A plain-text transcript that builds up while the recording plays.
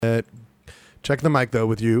Check the mic, though,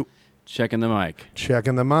 with you. Checking the mic.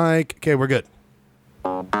 Checking the mic. Okay, we're good.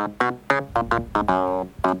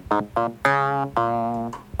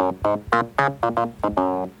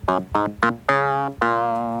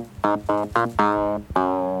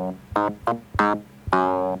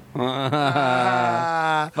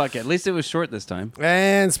 Fuck it. At least it was short this time.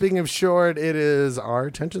 And speaking of short, it is our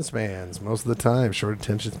attention spans. Most of the time, Short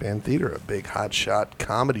Attention Span Theater, a big hotshot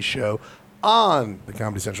comedy show on the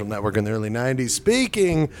Comedy Central Network in the early 90s.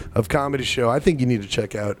 Speaking of comedy show, I think you need to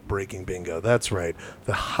check out Breaking Bingo. That's right.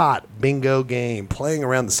 The hot bingo game playing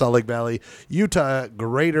around the Salt Lake Valley, Utah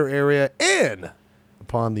greater area and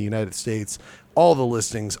upon the United States. All the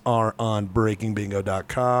listings are on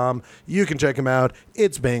breakingbingo.com. You can check them out.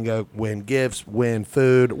 It's bingo. Win gifts, win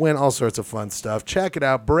food, win all sorts of fun stuff. Check it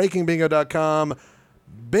out. Breakingbingo.com.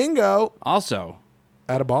 Bingo. Also,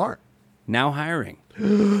 At a bar. now hiring.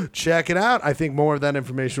 Check it out. I think more of that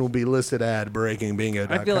information will be listed at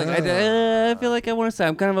breakingbingo.com. I feel like I want to say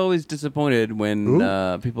I'm kind of always disappointed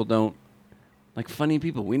when people don't like funny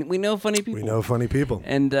people. We know funny people. We know funny people.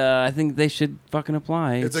 And I think they should fucking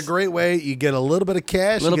apply. It's a great way. You get a little bit of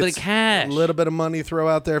cash. A little bit of cash. A little bit of money throw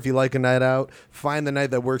out there if you like a night out. Find the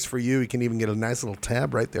night that works for you. You can even get a nice little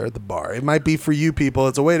tab right there at the bar. It might be for you people.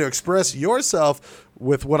 It's a way to express yourself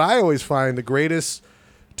with what I always find the greatest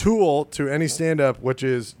tool to any stand-up, which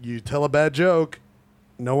is you tell a bad joke,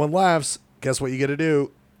 no one laughs. Guess what you got to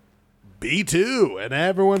do? B2, and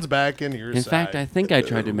everyone's back in your side. In fact, I think I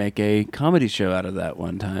tried to make a comedy show out of that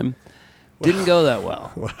one time. Didn't go that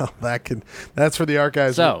well. Well, that's for the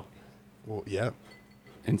archives. So, well, yeah.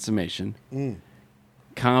 In summation,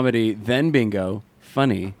 comedy, then bingo,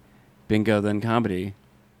 funny, bingo, then comedy,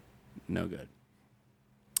 no good.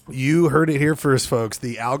 You heard it here first, folks.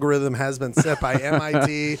 The algorithm has been set by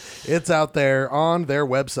MIT. It's out there on their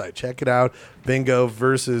website. Check it out. Bingo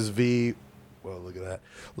versus V. Well, look at that.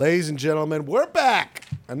 Ladies and gentlemen, we're back.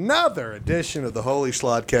 Another edition of the Holy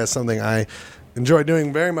Schlodcast, something I enjoy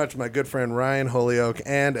doing very much with my good friend Ryan Holyoke,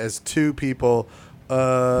 and as two people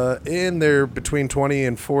in their between 20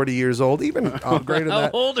 and 40 years old, even greater than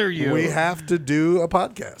that. How old are you? We have to do a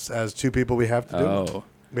podcast. As two people, we have to do it.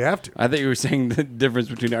 We have to. I thought you were saying the difference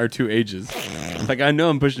between our two ages. Like, I know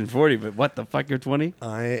I'm pushing 40, but what the fuck, you're 20?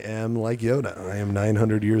 I am like Yoda. I am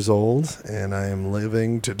 900 years old, and I am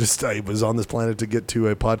living to just, I was on this planet to get to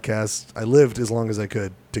a podcast. I lived as long as I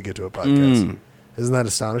could to get to a podcast. Isn't that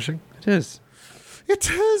astonishing? It is. It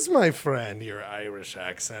is, my friend, your Irish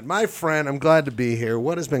accent. My friend, I'm glad to be here.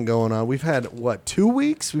 What has been going on? We've had, 2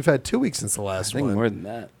 weeks? We've had 2 weeks since the last one. I think more than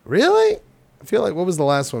that. Really? I feel like, what was the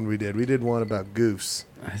last one we did? We did one about goofs.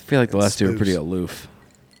 I feel like the last two were pretty aloof.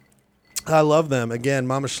 I love them. Again,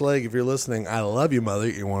 Mama Schleg, if you're listening, I love you, mother.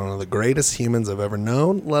 You're one of the greatest humans I've ever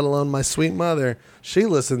known, let alone my sweet mother. She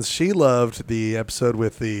listens. She loved the episode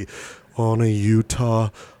with the On a Utah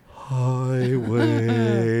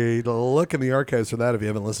Highway. Look in the archives for that if you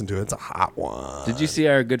haven't listened to it. It's a hot one. Did you see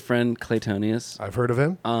our good friend Claytonius? I've heard of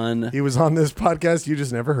him. He He was on this podcast. You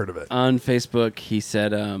just never heard of it. On Facebook, he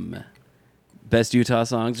said, best Utah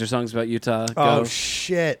songs or songs about Utah. Go. Oh,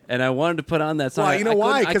 shit. And I wanted to put on that song. Well, you know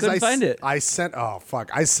why? I couldn't find it. I sent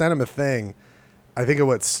him a thing. I think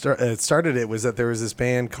what started it was that there was this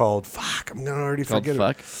band called Fuck. I'm going to already forget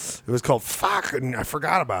Fuck? it. It was called Fuck, and I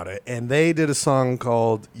forgot about it. And they did a song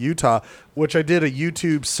called Utah, which I did a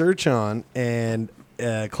YouTube search on, and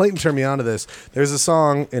Clayton turned me on to this. There's a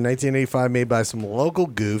song in 1985 made by some local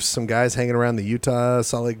goofs, some guys hanging around the Utah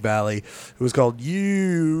Salt Lake Valley. It was called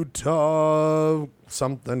Utah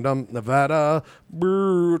something dumb Nevada.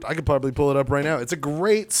 I could probably pull it up right now. It's a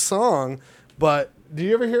great song, but did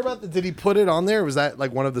you ever hear about that? Did he put it on there? Was that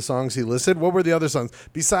like one of the songs he listed? What were the other songs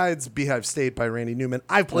besides Beehive State by Randy Newman?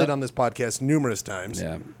 I've played on this podcast numerous times.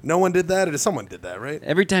 Yeah. No one did that, or someone did that, right?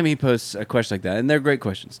 Every time he posts a question like that, and they're great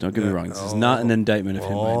questions, don't get me wrong. This is not an indictment of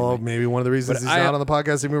him. Oh, maybe one of the reasons he's not on the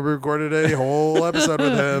podcast. We recorded a whole episode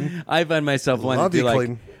with him. I find myself wanting to be like,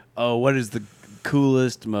 Clayton. oh, what is the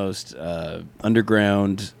coolest, most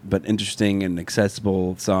underground but interesting and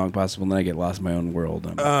accessible song possible? And then I get lost in my own world.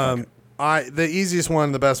 And I'm like, The easiest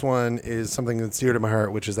one, the best one, is something that's dear to my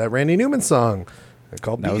heart, which is that Randy Newman song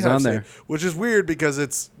called That was Beehive on State, there. which is weird because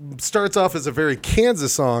it starts off as a very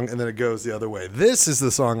Kansas song and then it goes the other way. This is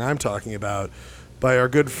the song I'm talking about by our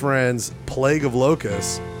good friends Plague of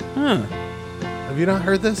Locusts. Have you not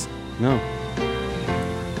heard this? no.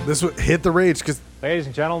 This would hit the rage because Ladies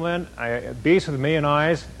and gentlemen, Beast with a Million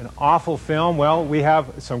Eyes, an awful film. Well, we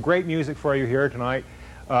have some great music for you here tonight.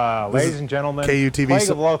 Ladies and gentlemen, KUTV Plague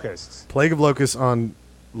of Locusts. Plague of Locusts on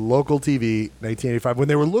local TV, 1985. When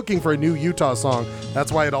they were looking for a new Utah song,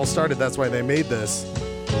 that's why it all started. That's why they made this.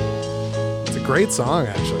 great song,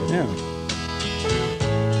 actually. Yeah.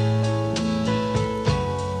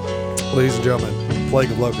 Ladies and gentlemen, Plague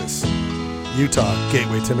of Locusts, Utah,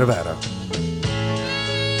 gateway to Nevada.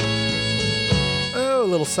 Oh, a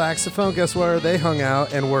little saxophone. Guess where they hung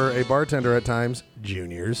out and were a bartender at times?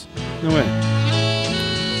 Juniors. No way.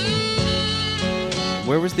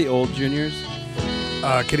 Where was the old Juniors?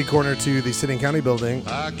 Kitty corner to the City and County building.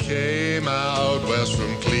 I came out west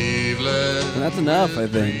from Cleveland. And that's enough, I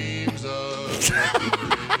think.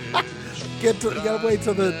 You gotta wait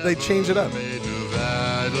till they change it up. Made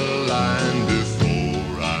Nevada line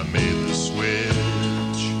before I made the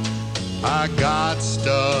switch. I got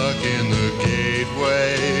stuck in the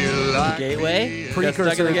gateway. Like Gateway? Got Precursor,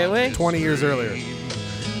 stuck in the gateway? 20 years earlier.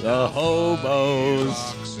 The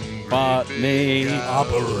hobos bought me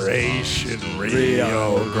Operation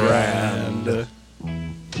Rio Grande.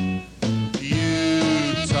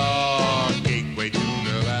 Utah, gateway to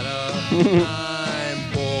Nevada.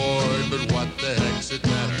 I'm bored, but what the heck's it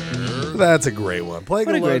matter? That's a great one. Plague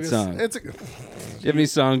What of a great Locusts. song. It's Do you have any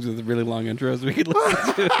songs with really long intros we could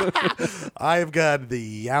listen to? I've got the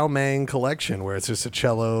Yao Ming collection where it's just a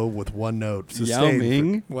cello with one note. Yao sustained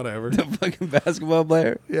Ming? Whatever. The fucking basketball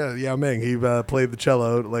player? Yeah, Yao Ming. He played the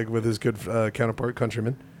cello like with his good counterpart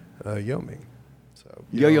countryman, Yao Ming. So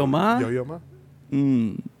Yo-Yo Ma? Yo-Yo Ma.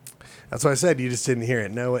 That's why I said you just didn't hear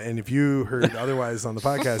it. No, and if you heard otherwise on the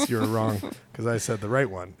podcast, you were wrong because I said the right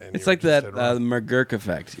one. And It's you like just that did wrong. McGurk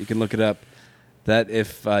effect. You can look it up. That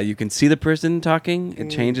if you can see the person talking, it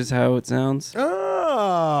changes how it sounds.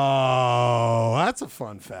 Oh, that's a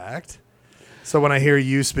fun fact. So when I hear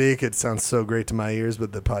you speak, it sounds so great to my ears,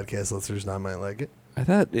 but the podcast listeners not might like it. I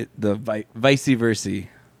thought the vice versa.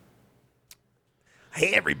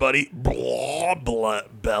 Hey, everybody. Blah, blah,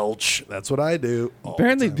 belch. That's what I do. all the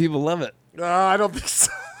Apparently, time. people love it. I don't think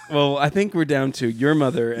so. Well, I think we're down to your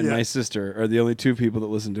mother and Yeah. my sister are the only two people that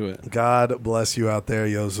listen to it. God bless you out there,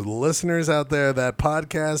 those listeners out there, that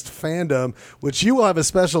podcast fandom, which you will have a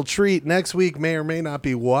special treat next week, may or may not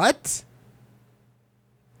be what?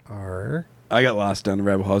 I got lost down the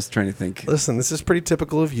rabbit hole. I was trying to think. Listen, this is pretty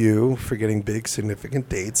typical of you, forgetting big, significant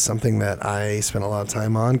dates, something that I spent a lot of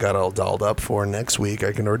time on, got all dolled up for next week.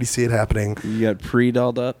 I can already see it happening. You got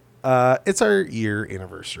pre-dolled up? It's our year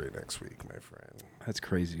anniversary next week, my friend. That's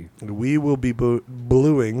crazy. We will be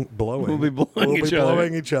blowing. We'll be blowing We'll each be other.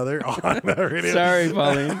 blowing each other on the radio. Sorry,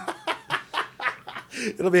 Pauline.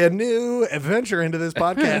 It'll be a new adventure into this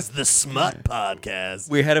podcast, the Smut Podcast.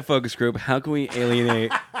 We had a focus group. How can we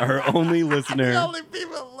alienate our only listener? Only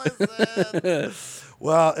people listen.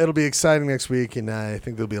 Well, it'll be exciting next week, and I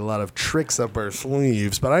think there'll be a lot of tricks up our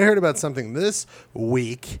sleeves. But I heard about something this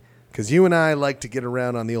week, because you and I like to get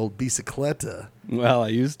around on the old bicicleta. Well, I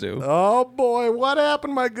used to. Oh, boy, what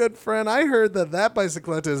happened, my good friend? I heard that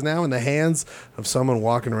bicicleta is now in the hands of someone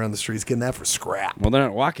walking around the streets getting that for scrap. Well, they're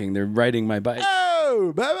not walking. They're riding my bike.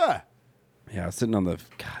 Oh, baby. Yeah, I was sitting on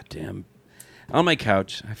my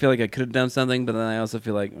couch. I feel like I could have done something, but then I also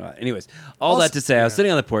feel like, anyways, all Also- that to say, I was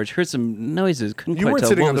sitting on the porch, heard some noises, couldn't You quite weren't tell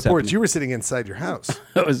sitting what on the was porch. happening. You were sitting inside your house.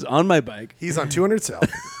 I was on my bike. He's on 200 South.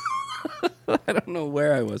 I don't know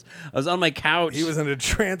where I was. I was on my couch. He was in a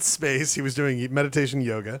trance space. He was doing meditation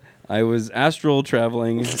yoga. I was astral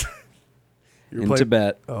traveling You were in playing-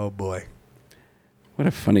 Tibet. Oh, boy. What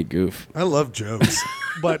a funny goof. I love jokes.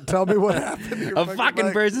 But tell me what happened to your A fucking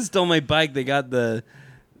bike. person stole my bike. They got the,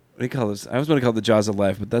 what do you call this? I always want to call it the jaws of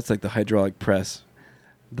life, but that's like the hydraulic press.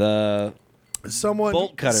 The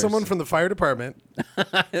bolt cutters. Someone from the fire department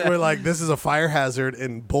were like, this is a fire hazard,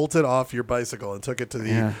 and bolted off your bicycle and took it to the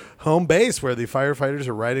Yeah. home base where the firefighters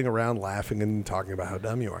are riding around laughing and talking about how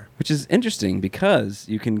dumb you are. which is interesting because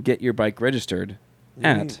you can get your bike registered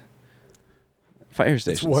at fire It's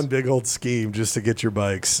stations. one big old scheme just to get your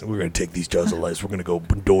bikes. We're going to take these jaws of life. We're going to go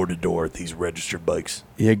door to door with these registered bikes.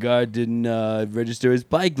 Your guy didn't register his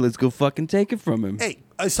bike. Let's go fucking take it from him. Hey,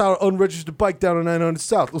 I saw an unregistered bike down on 900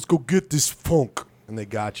 South. Let's go get this funk. And they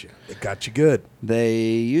got you. They got you good. They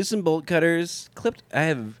used some bolt cutters, clipped.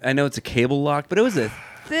 I know it's a cable lock, but it was a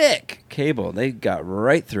thick cable. They got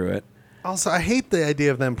right through it. Also, I hate the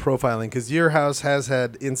idea of them profiling because your house has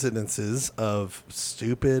had incidences of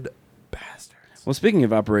stupid bastards. Well, speaking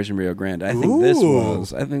of Operation Rio Grande, I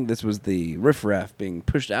think this was the riffraff being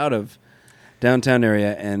pushed out of downtown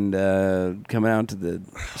area and coming out to the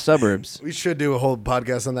suburbs. We should do a whole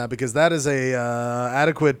podcast on that because that is a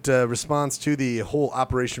adequate response to the whole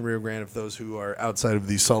Operation Rio Grande. Of those who are outside of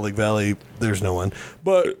the Salt Lake Valley, there's no one.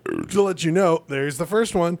 But to let you know, there's the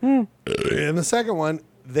first one. And the second one,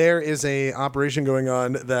 there is a operation going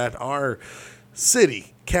on that our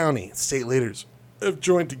city, county, state leaders have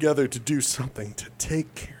joined together to do something to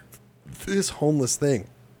take care of this homeless thing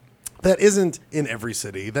that isn't in every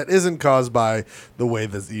city, that isn't caused by the way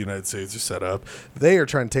that the United States are set up. They are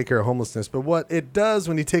trying to take care of homelessness. But what it does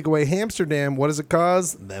when you take away Amsterdam, what does it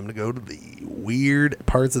cause? Them to go to the weird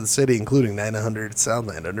parts of the city, including 900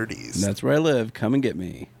 Southland Underneath East. That's where I live. Come and get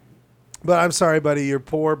me. But I'm sorry, buddy, your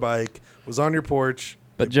poor bike was on your porch.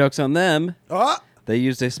 But joke's on them. Ah! They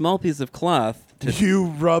used a small piece of cloth to... You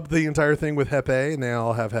rubbed the entire thing with Hepe, and they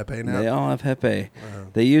all have Hepe now? They all have Hepe. Uh-huh.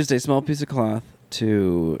 They used a small piece of cloth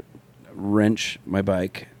to wrench my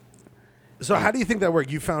bike. So how do you think that worked?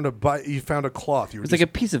 You found a cloth. You It were was like a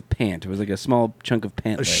piece of pant. It was like a small chunk of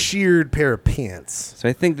pant a leg. sheared pair of pants. So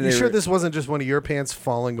I think that You they sure were- this wasn't just one of your pants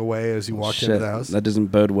falling away as you walked Shit, into the house? that doesn't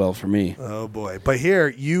bode well for me. Oh boy! But here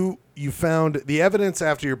you found the evidence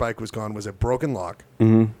after your bike was gone was a broken lock.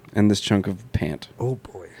 Mm-hmm. And this chunk of pant. Oh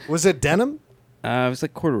boy! Was it denim? It was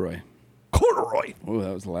like corduroy. Corduroy. Oh,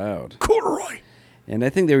 that was loud. Corduroy. And I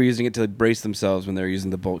think they were using it to brace themselves when they were using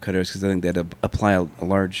the bolt cutters because I think they had to apply a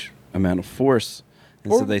large amount of force.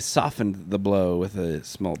 And so Or- they softened the blow with a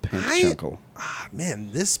small pant chunkle.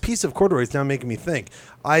 Man, this piece of corduroy is now making me think.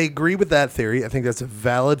 I agree with that theory. I think that's a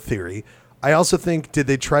valid theory. I also think, did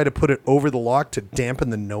they try to put it over the lock to dampen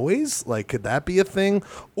the noise? Like, could that be a thing?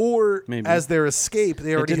 Or Maybe. as their escape,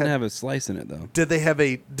 they It already didn't had. have a slice in it though. Did they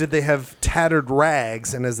have tattered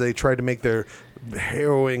rags? And as they tried to make their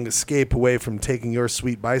harrowing escape away from taking your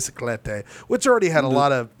sweet bicyclette, which already had a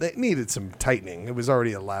lot of, they needed some tightening. It was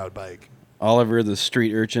already a loud bike. Oliver, the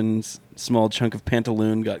street urchin's small chunk of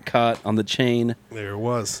pantaloon, got caught on the chain. There it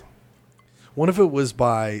was. What if it was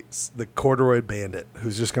by the corduroy bandit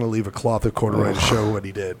who's just going to leave a cloth of corduroy to show what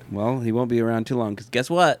he did? Well, he won't be around too long because guess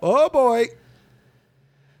what? Oh, boy.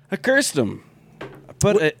 I cursed him. I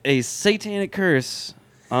put a satanic curse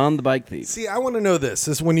on the bike thief. See, I want to know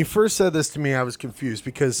this. When you first said this to me, I was confused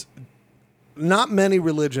because not many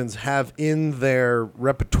religions have in their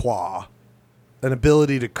repertoire an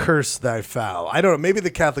ability to curse thy foul. I don't know. Maybe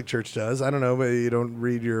the Catholic Church does. I don't know. Maybe you don't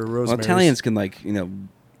read your Well, rosaries. Italians can Ay.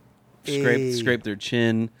 scrape their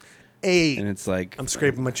chin, Hey, and it's like I'm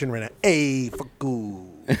scraping my chin right now. Hey, fuck you.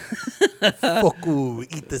 Fuck you.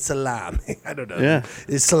 Eat the salami. I don't know. Yeah.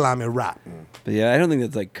 Is salami rotten? But yeah, I don't think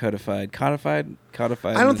that's like codified.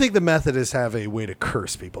 Codified. I don't think the Methodists have a way to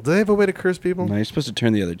curse people. Do they have a way to curse people? No, you're supposed to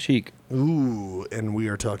turn the other cheek. Ooh, and we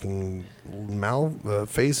are talking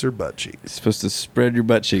face or butt cheek. You're supposed to spread your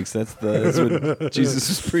butt cheeks. That's what Jesus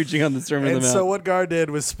was preaching on the Sermon on And the Mount. so what Gar did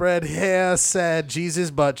was spread said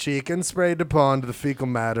Jesus' butt cheek and sprayed upon the fecal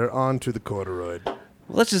matter onto the corduroy.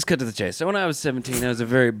 Let's just cut to the chase. So when I was 17, I was a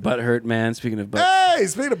very butthurt man. Speaking of butt, Hey,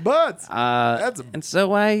 speaking of butts. and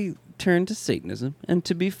so I turned to Satanism. And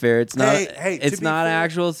to be fair, it's not. Hey, to it's be not fair-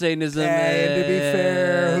 actual Satanism. Hey, and to be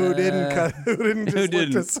fair, who didn't just look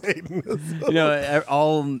didn't? to Satanism? You know,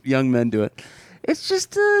 all young men do it. It's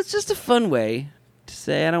just a fun way to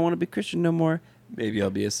say I don't want to be Christian no more. Maybe I'll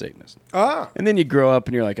be a Satanist. And then you grow up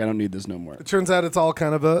and you're like, I don't need this no more. It turns out it's all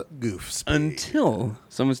kind of a goof. Until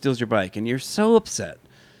someone steals your bike and you're so upset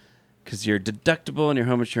because your deductible and your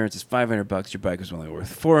home insurance is $500. Your bike was only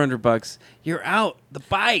worth $400. You're out the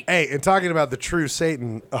bike. Hey, and talking about the true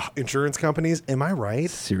Satan insurance companies, am I right?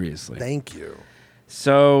 Seriously. Thank you.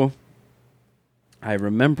 So I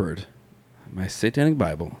remembered my satanic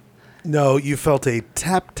Bible. No, you felt a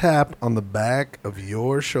tap on the back of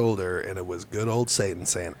your shoulder, and it was good old Satan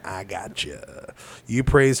saying, I got you. You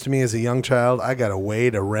praised to me as a young child, I got a way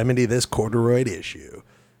to remedy this corduroy issue.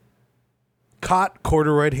 Caught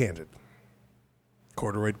corduroy handed.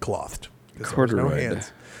 Corduroy clothed. 'Cause there was no Corduroyed.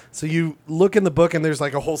 hands. So you look in the book, and there's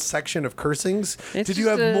like a whole section of cursings. It's Did you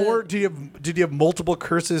just have a- more? Did you have multiple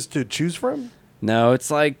curses to choose from? No, it's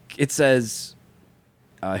like it says,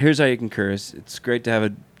 here's how you can curse. It's great to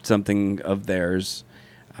have something of theirs,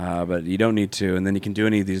 but you don't need to, and then you can do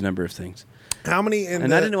any of these number of things. How many? I I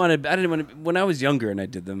didn't want to. When I was younger and I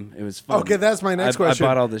did them, it was fun. Okay, that's my next question. I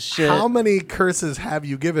bought all this shit. How many curses have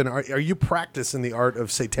you given? Are you practicing the art of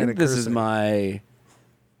I satanic think this cursing? is my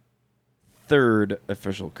third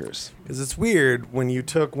official curse. Because it's weird when you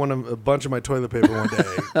took a bunch of my toilet paper one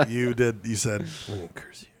day. You said, "I'm gonna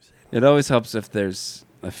curse you." It always helps if there's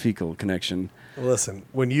a fecal connection. Listen,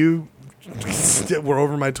 when you were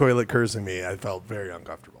over my toilet cursing me, I felt very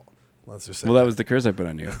uncomfortable. Let's just say. Well, that was the curse I put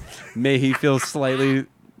on you. May he feel slightly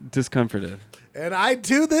discomforted. And I,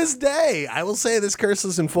 to this day, I will say this curse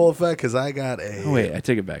is in full effect because I got a. Oh, wait, I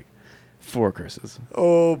take it back. 4 curses.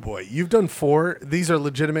 Oh boy, you've done 4. These are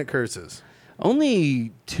legitimate curses.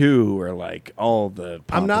 Only 2 are like all the.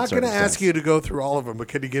 I'm not going to ask you. you to go through all of them, but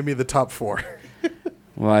can you give me the top 4?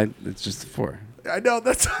 Well, it's just 4. I know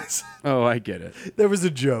that's. Oh, I get it. There was a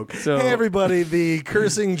joke. So- hey, everybody, the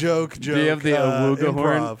cursing joke. Do you have the awooga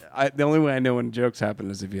horn? improv. The only way I know when jokes happen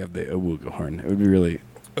is if you have the awooga horn. It would be really.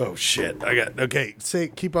 Oh shit! Okay.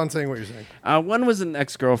 Keep on saying what you're saying. One was an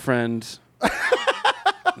ex-girlfriend.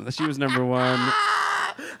 She was number one.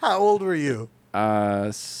 How old were you?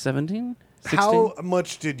 17? 16? How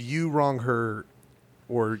much did you wrong her,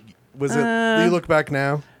 or was it? Do you look back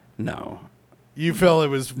now? No. You felt it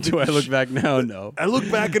was. Do I look back now? No. I look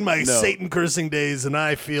back in my No. Satan cursing days, and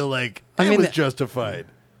I feel like I it mean, was justified.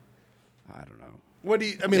 I don't know. What do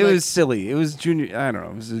you? I mean, It like, was silly. It was junior. I don't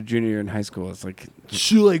know. It was a junior year in high school. It's like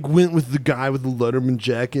she like went with the guy with the Letterman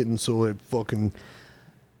jacket, and so I fucking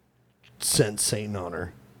sent Satan on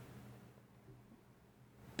her.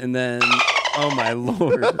 And then, oh my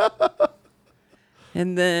lord.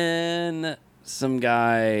 And then some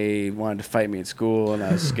guy wanted to fight me at school, and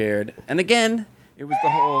I was scared. And again, it was the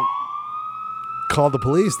whole Call the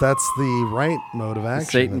police. That's the right mode of action.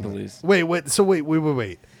 Satan police. Wait. So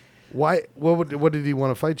wait. Why? What did he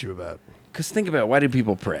want to fight you about? Because think about it, why do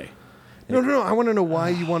people pray? No. I want to know why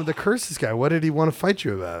you wanted to curse this guy. What did he want to fight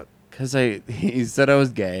you about? Because he said I was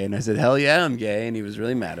gay, and I said, hell yeah, I'm gay, and he was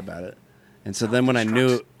really mad about it. And so then when I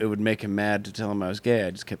knew it would make him mad to tell him I was gay, I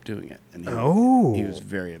just kept doing it. And he was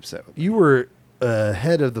very upset with me. You were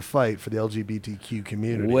ahead of the fight for the LGBTQ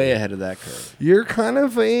community. Way ahead of that curve. You're kind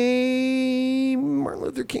of a Martin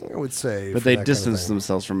Luther King, I would say. But for they that kind of distanced thing.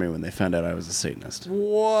 themselves from me when they found out I was a Satanist.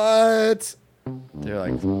 What? They're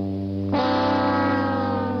like,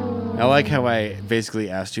 I like how I basically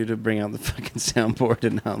asked you to bring out the fucking soundboard,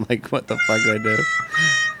 and I'm like, what the fuck did I do?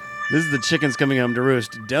 This is the chickens coming home to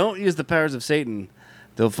roost. Don't use the powers of Satan.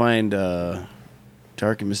 They'll find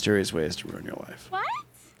dark and mysterious ways to ruin your life.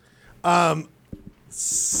 What?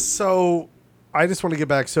 So I just want to get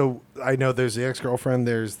back. So I know there's the ex-girlfriend.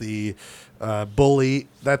 There's the bully.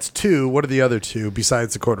 That's two. What are the other two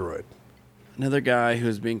besides the corduroy? Another guy who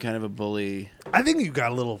was being kind of a bully. I think you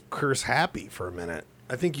got a little curse happy for a minute.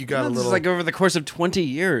 I think you got a This little. is like over the course of 20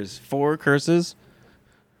 years. 4 curses.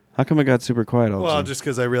 How come it got super quiet all of a Well, sudden? just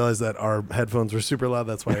because I realized that our headphones were super loud.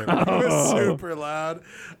 That's why it was super loud.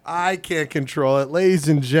 I can't control it. Ladies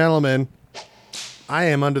and gentlemen, I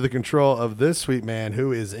am under the control of this sweet man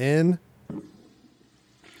who is in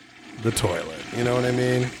the toilet. You know what I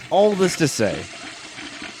mean? All this to say,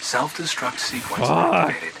 Self-destruct sequence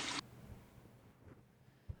activated.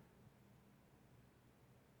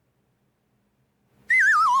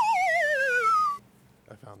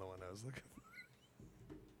 I found the one I was looking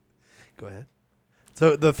for. Go ahead.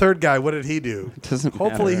 So the third guy, what did he do? doesn't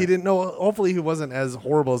Hopefully matter. he didn't know. Hopefully he wasn't as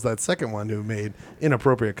horrible as that second one who made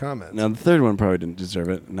inappropriate comments. now the third one probably didn't deserve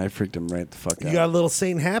it, and I freaked him right the fuck You out. got a little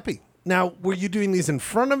Satan happy. Now, were you doing these in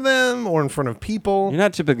front of them or in front of people? You're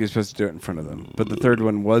not typically supposed to do it in front of them, but the third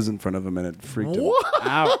one was in front of him, and it freaked him What?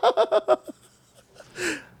 out.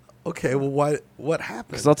 Okay, well, what happened?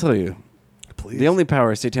 Because I'll tell you, Please. the only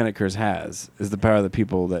power a satanic curse has is the power that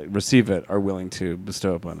people that receive it are willing to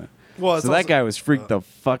bestow upon it. Well, it's so that also- guy was freaked the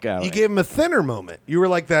fuck out. You gave him a Thinner moment. You were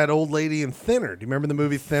like that old lady in Thinner. Do you remember the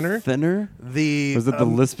movie Thinner? Thinner? The Was it the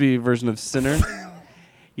lispy version of Sinner?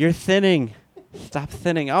 You're thinning. Stop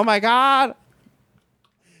thinning. Oh my God.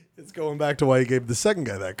 It's going back to why you gave the second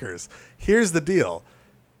guy that curse. Here's the deal.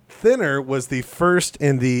 Thinner was the first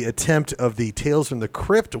in the attempt of the Tales from the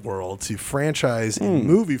Crypt world to franchise in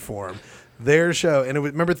movie form their show. And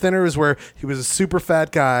remember Thinner was where he was a super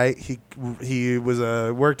fat guy. He was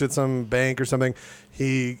worked at some bank or something.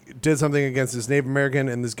 He did something against this Native American,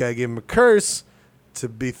 and this guy gave him a curse to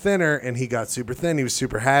be thinner, and he got super thin. He was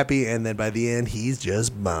super happy, and then by the end, he's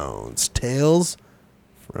just bones. Tales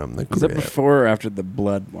from the Was that Crypt. before or after the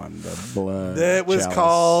blood one? The blood. That was chalice?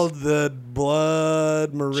 called the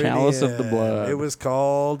Blood Meridian. Chalice of the Blood. It was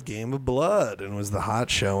called Game of Blood, and was the hot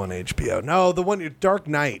show on HBO. No, the one Dark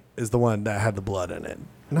Knight is the one that had the blood in it.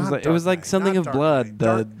 It was like something of blood.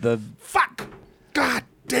 The Fuck! God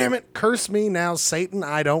damn it! Curse me now, Satan!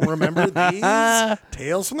 I don't remember these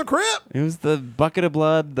Tales from the Crypt. it was the bucket of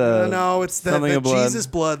blood. The No, it's the something of blood. Jesus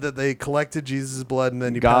blood that they collected Jesus blood, and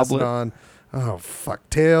then you pass Goblet. it on. Oh fuck!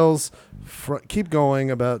 Tales. Keep going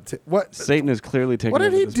about what? Satan is clearly taking. What did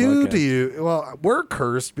over he this do podcast. to you? Well, we're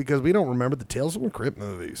cursed because we don't remember the Tales from the Crypt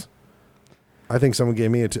movies. I think someone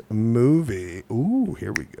gave me a movie. Ooh,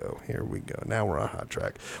 here we go. Here we go. Now we're on hot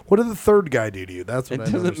track. What did the third guy do to you? That's what It I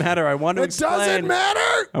doesn't noticed. matter. I want to It explain. doesn't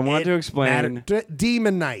matter. I want to explain.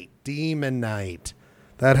 Demon Knight. Demon Knight.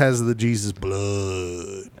 That has the Jesus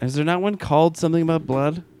blood. Is there not one called something about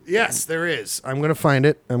blood? Yes, there is. I'm going to find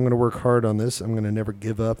it. I'm going to work hard on this. I'm going to never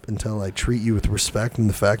give up until I treat you with respect and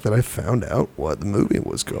the fact that I found out what the movie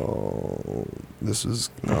was called. This is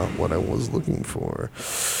not what I was looking for.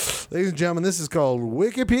 Ladies and gentlemen, this is called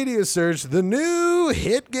Wikipedia Search, the new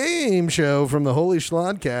hit game show from the Holy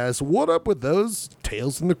Schlodcast. What up with those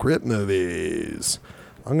Tales from the Crypt movies?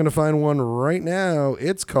 I'm going to find one right now.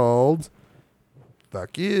 It's called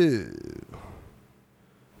Fuck You.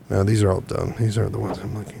 No, these are all dumb. These are the ones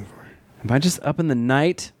I'm looking for. Am I just up in the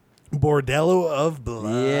night? Bordello of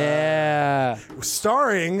Blood. Yeah.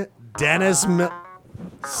 Starring Dennis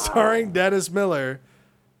Miller.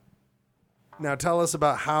 Now tell us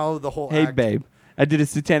about how the whole Hey, act... babe. I did a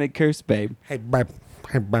satanic curse, babe. Hey, babe.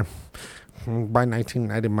 Hey, babe. By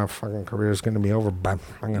 1990, my fucking career is going to be over, babe.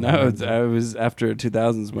 No, it was after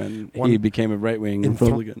 2000s when he became a right-wing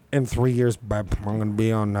Republican. In 3 years, babe, I'm going to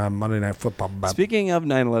be on Monday Night Football, babe. Speaking of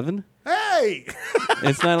 9/11, Hey!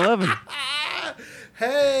 it's 9/11.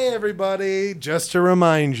 Hey, everybody. Just to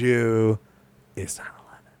remind you, it's 9/11.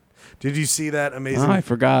 Did you see that amazing Oh, I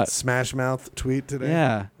forgot. Smash Mouth tweet today?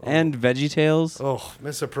 Yeah, and VeggieTales. Oh,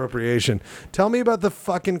 misappropriation. Tell me about the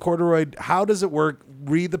fucking corduroy. How does it work?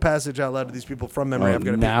 Read the passage out loud to these people from memory. Oh, I'm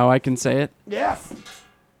gonna now I can say it. Yes.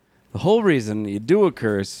 The whole reason you do a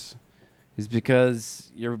curse is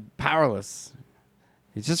because you're powerless.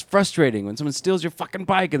 It's just frustrating when someone steals your fucking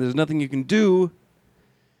bike and there's nothing you can do.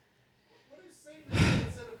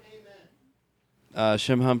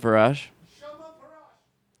 Shem Hum Farash.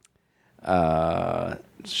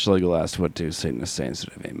 Schlegel asked, what do Satanists say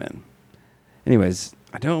instead of amen? Anyways,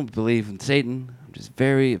 I don't believe in Satan. I'm just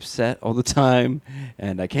very upset all the time.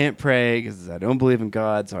 And I can't pray because I don't believe in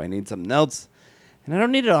God, so I need something else. And I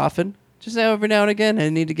don't need it often. Just every now and again, I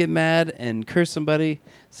need to get mad and curse somebody.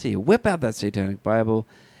 So you whip out that satanic Bible.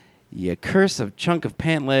 You curse a chunk of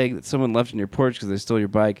pant leg that someone left in your porch because they stole your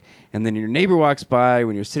bike. And then your neighbor walks by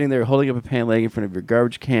when you're sitting there holding up a pant leg in front of your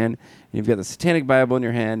garbage can. And you've got the satanic Bible in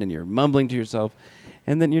your hand and you're mumbling to yourself.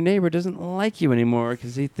 And then your neighbor doesn't like you anymore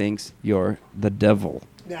because he thinks you're the devil.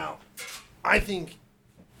 Now, I think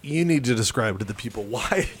you need to describe to the people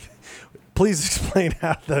why. Please explain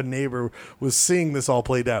how the neighbor was seeing this all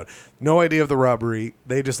played out. No idea of the robbery.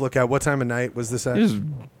 They just look out. What time of night was this at? It was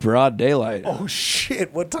broad daylight. Oh,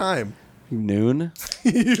 shit. What time? Noon.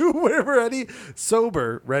 You were ready,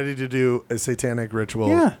 sober, ready to do a satanic ritual.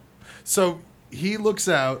 Yeah. So he looks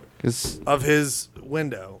out 'Cause of his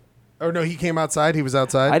window. Or no, he came outside. He was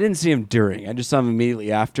outside. I didn't see him during. I just saw him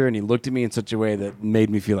immediately after, and he looked at me in such a way that made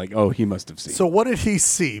me feel like, oh, he must have seen. So what did he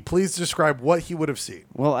see? Please describe what he would have seen.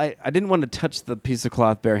 Well, I didn't want to touch the piece of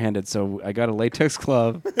cloth barehanded, so I got a latex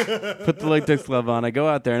glove, put the latex glove on. I go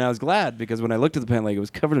out there, and I was glad because when I looked at the pant leg, it was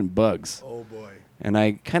covered in bugs. Oh, boy. And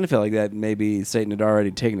I kind of felt like that maybe Satan had already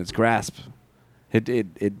taken its grasp. It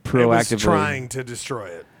proactively. It was trying to destroy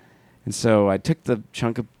it. And so I took the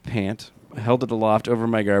chunk of pant, held it aloft over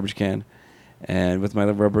my garbage can, and with my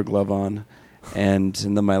rubber glove on, and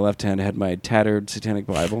in my left hand I had my tattered satanic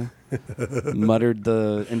Bible, muttered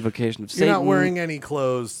the invocation of Satan. You're not wearing any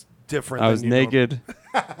clothes different. I was than you naked.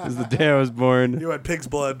 It was the day I was born. You had pig's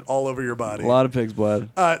blood all over your body. A lot of pig's blood.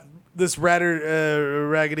 This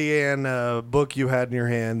Raggedy Ann book you had in your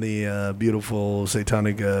hand, the beautiful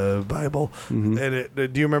satanic Bible. Mm-hmm.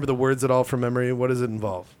 And do you remember the words at all from memory? What does it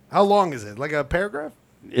involve? How long is it? Like a paragraph?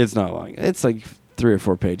 It's not long. It's like 3 or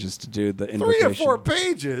 4 pages to do the invocation. 3 or 4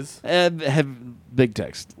 pages? Have big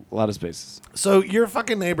text, a lot of spaces. So your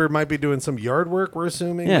fucking neighbor might be doing some yard work, we're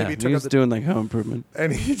assuming? Yeah, Maybe he took he's doing like home improvement.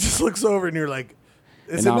 and he just looks over and you're like,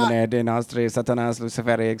 is it In not? nomine Dei nostri, Satanas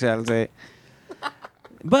Luciferi excelsi.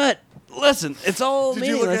 But listen, it's all Did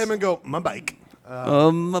you meaningless. look at him and go, my bike?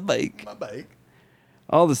 My bike. My bike.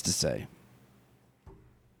 All this to say,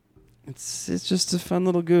 it's just a fun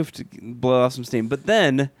little goof to blow off some steam. But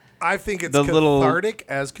then, I think it's The little- cathartic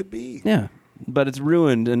as could be. yeah, but it's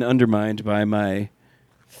ruined and undermined by my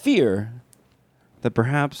fear that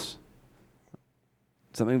perhaps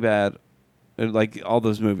something bad, like all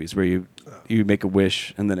those movies where you make a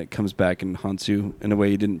wish and then it comes back and haunts you in a way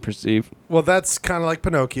you didn't perceive. Well, that's kind of like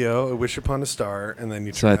Pinocchio, a wish upon a star, and then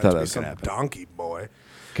you So turn I out thought to that be was some gonna happen. donkey boy.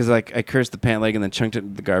 Because like I cursed the pant leg and then chunked it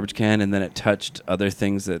in the garbage can and then it touched other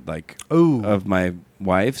things that like Ooh. of my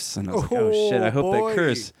wife's and I was like, oh shit, I hope boy. that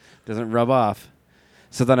curse doesn't rub off.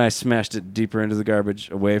 So then I smashed it deeper into the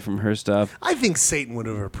garbage, away from her stuff. I think Satan would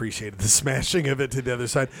have appreciated the smashing of it to the other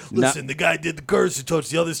side. No. Listen, the guy did the curse, he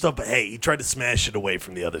touched the other stuff, but hey, he tried to smash it away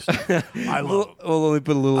from the other stuff. I love him. We'll only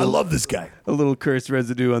put I love this guy. a little curse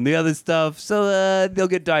residue on the other stuff, so they'll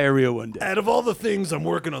get diarrhea one day. Out of all the things, I'm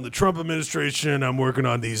working on the Trump administration. I'm working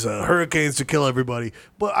on these hurricanes to kill everybody.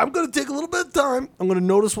 But I'm going to take a little bit of time. I'm going to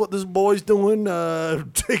notice what this boy's doing,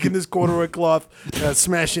 taking this corduroy cloth,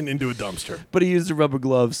 smashing into a dumpster. But he used a rubber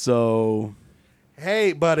glove, so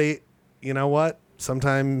Hey, buddy, you know what?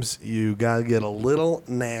 Sometimes you got to get a little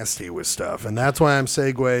nasty with stuff. And that's why I'm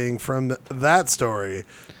segueing from that story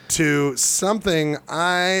to something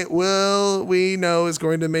we know is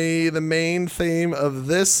going to be the main theme of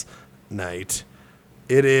this night.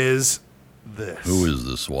 It is this. Who is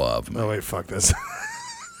the suave man? Oh, wait, fuck this.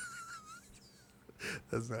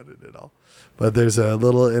 That's not it at all. But there's a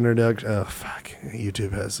little introduction. Oh, fuck.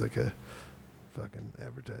 YouTube has like a fucking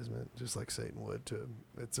advertisement, just like Satan would to him.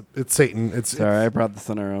 It's Satan. sorry, I brought this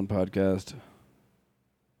on our own podcast.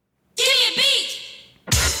 Give me a beat!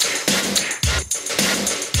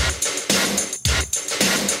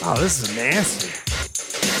 Oh, this is nasty.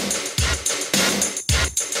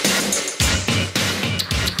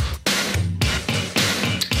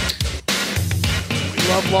 We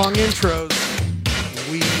love long intros.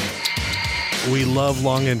 We love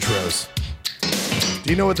long intros. Do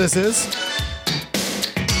you know what this is?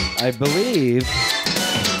 I believe.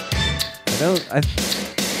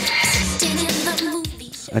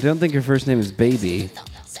 I don't think her first name is Baby.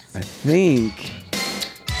 I think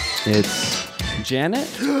it's Janet?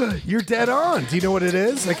 You're dead on. Do you know what it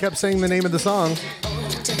is? I kept saying the name of the song.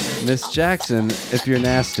 Miss Jackson, If You're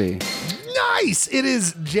Nasty. Nice! It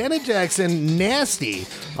is Janet Jackson, Nasty,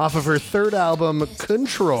 off of her third album,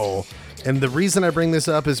 Control. And the reason I bring this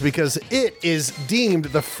up is because it is deemed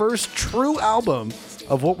the first true album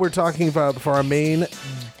of what we're talking about for our main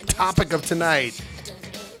topic of tonight.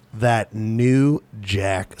 That new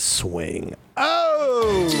Jack swing.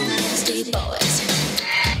 Oh!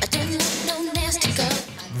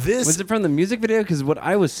 This Was it from the music video? Because what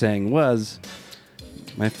I was saying was,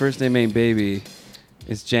 my first name ain't Baby.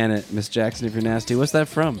 It's Janet, Miss Jackson, If You're Nasty. What's that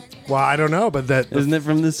from? well, I don't know, but that Isn't it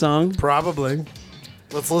from this song? probably.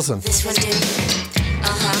 Let's listen. This one do.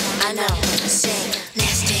 I know. Say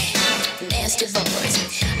nasty, nasty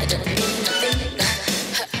boys. I don't mean nothing.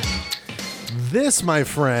 This, my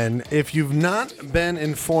friend, if you've not been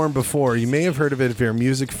informed before, you may have heard of it if you're a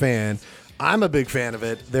music fan. I'm a big fan of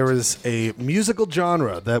it. There was a musical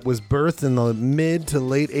genre that was birthed in the mid to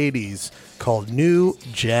late 80s called New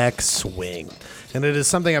Jack Swing. And it is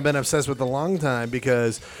something I've been obsessed with a long time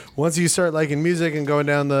because once you start liking music and going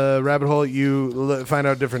down the rabbit hole, you find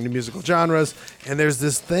out different musical genres. And there's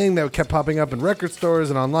this thing that kept popping up in record stores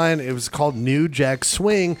and online. It was called New Jack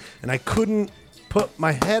Swing, and I couldn't put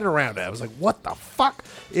my head around it. I was like, what the fuck?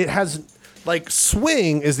 It has... Like,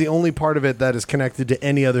 swing is the only part of it that is connected to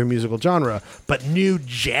any other musical genre. But New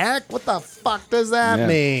Jack? What the fuck does that Yeah.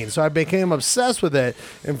 mean? So I became obsessed with it.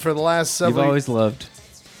 And for the last You've several... always loved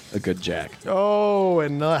a good Jack. Oh,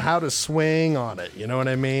 and how to swing on it. You know what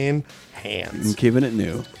I mean? Hands. I'm keeping it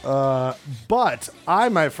new. But I,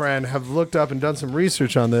 my friend, have looked up and done some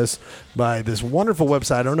research on this by this wonderful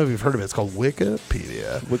website. I don't know if you've heard of it. It's called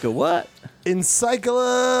Wikipedia. Wicca what?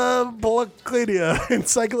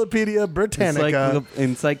 Encyclopedia Britannica.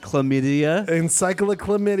 Encyclopedia.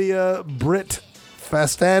 Encyclopedia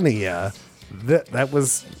Britfastania. That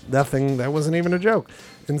was nothing. That wasn't even a joke.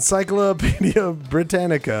 Encyclopedia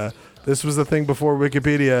Britannica. This was the thing before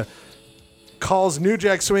Wikipedia. Calls New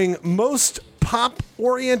Jack Swing most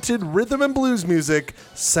pop-oriented rhythm and blues music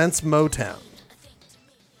since Motown.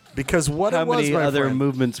 Because what How it was, many my other friend,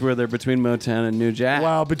 movements were there between Motown and New Jack?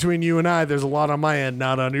 Wow, between you and I, there's a lot on my end,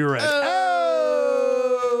 not on your end.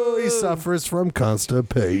 Oh, he suffers from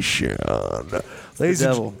constipation. Ladies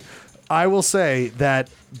and devil. I will say that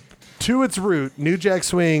to its root, New Jack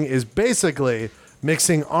Swing is basically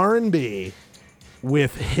mixing R&B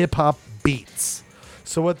with hip hop beats.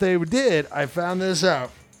 So what they did, I found this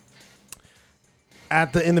out.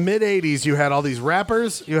 In the mid 80s, you had all these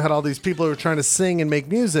rappers, you had all these people who were trying to sing and make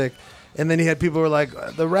music, and then you had people who were like,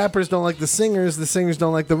 the rappers don't like the singers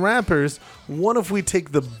don't like the rappers. What if we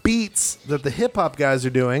take the beats that the hip hop guys are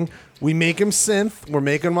doing, we make them synth, we're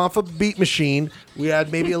making them off a beat machine, we add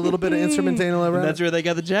maybe a little bit of instrumental around And that's where they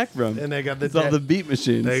got the Jack from. and they got the It's all the beat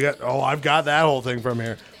machines. I've got that whole thing from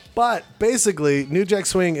here. But basically, New Jack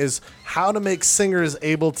Swing is how to make singers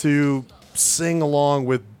able to sing along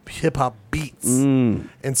with hip hop beats. And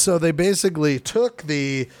so they basically took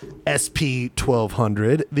the SP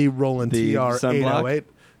 1200, the Roland The TR Sunblock?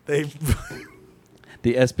 808. They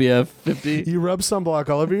The SPF 50. You rub sunblock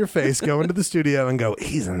all over your face, go into the studio, and go,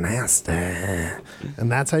 he's nasty.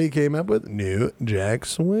 And that's how you came up with New Jack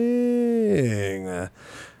Swing.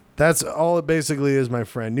 That's all it basically is, my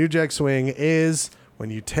friend. New Jack Swing is when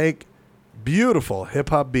you take beautiful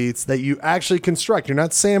hip-hop beats that you actually construct. You're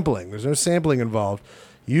not sampling. There's no sampling involved.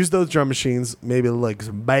 Use those drum machines, maybe like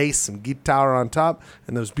some bass, some guitar on top,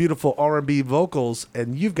 and those beautiful R&B vocals,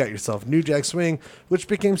 and you've got yourself New Jack Swing, which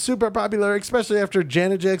became super popular, especially after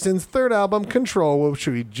Janet Jackson's third album, Control, which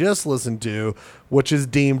we just listened to, which is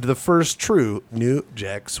deemed the first true New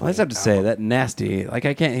Jack Swing. I just have to say that nasty. Like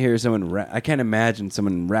I can't hear someone. I can't imagine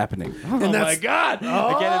someone rapping. Oh my god!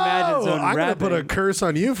 I can't imagine someone I'm rapping. gonna put a curse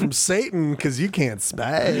on you from Satan because you can't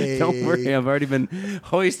speak. Don't worry, I've already been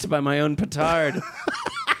hoisted by my own petard.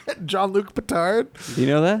 Jean-Luc Petard. Do you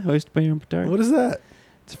know that? Hoisted by your own petard. What is that?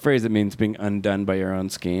 It's a phrase that means being undone by your own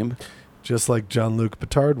scheme. Just like Jean-Luc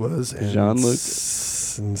Petard was in Jean-Luc.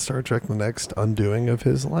 in Star Trek: The Next Undoing of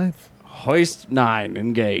His Life. Hoist 9,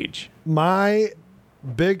 engage. My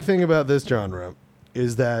big thing about this genre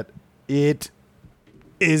is that it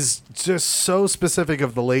is just so specific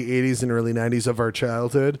of the late 80s and early 90s of our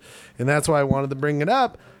childhood, and that's why I wanted to bring it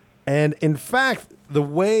up. And in fact, the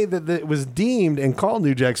way that it was deemed and called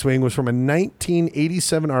New Jack Swing was from a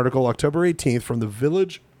 1987 article, October 18th, from the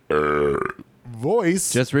Village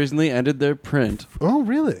Voice. Just recently ended their print. Oh,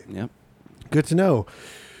 really? Yep. Good to know.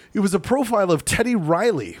 It was a profile of Teddy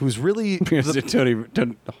Riley, who's really...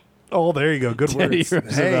 Oh, there you go. Good Teddy words.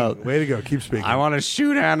 Roosevelt. Hey, way to go. Keep speaking. I want to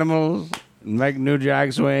shoot animals, make New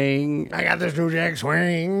Jack Swing. I got this New Jack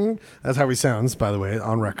Swing. That's how he sounds, by the way,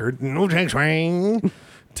 on record. New Jack Swing.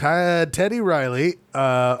 Teddy Riley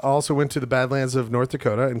also went to the Badlands of North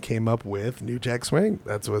Dakota and came up with New Jack Swing.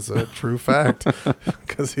 That was a true fact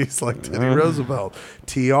because he's like Teddy Roosevelt.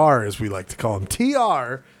 TR, as we like to call him.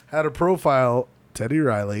 TR had a profile, Teddy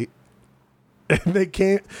Riley, and they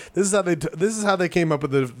came. This is how they came up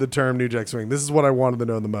with the term New Jack Swing. This is what I wanted to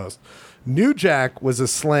know the most. New Jack was a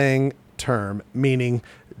slang term meaning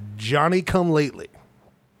Johnny Come Lately.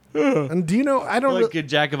 And do you know? I don't. Like a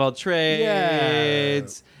jack of all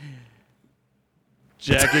trades.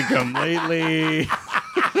 Jackie come lately.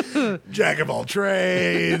 Jack of all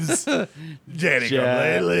trades. Johnny Come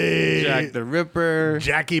Lately. Jack the Ripper.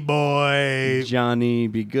 Jackie Boy. Johnny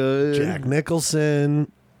Be Good. Jack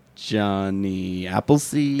Nicholson. Johnny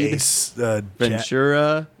Appleseed. Ace,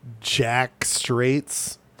 Ventura. Jack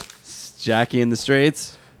Straits. Jackie in the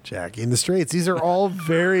Straits. Jackie in the Straits. These are all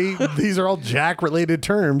these are all Jack related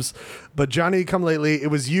terms. But Johnny Come Lately, it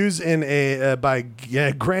was used in by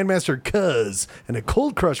Grandmaster Cuz in a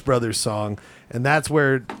Cold Crush Brothers song, and that's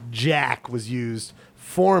where Jack was used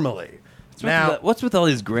formally. What's with all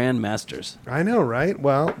these grandmasters? I know, right?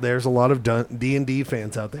 Well, there's a lot of D&D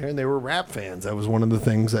fans out there, and they were rap fans. That was one of the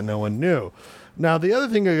things that no one knew. Now, the other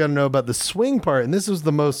thing I got to know about the swing part, and this was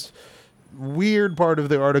the most weird part of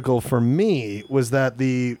the article for me, was that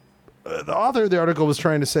the author of the article was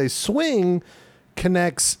trying to say swing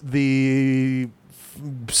connects the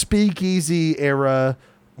speakeasy era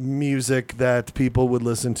music that people would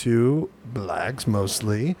listen to, blacks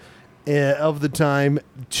mostly, of the time,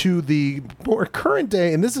 to the more current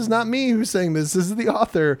day. And this is not me who's saying this is the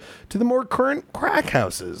author, to the more current crack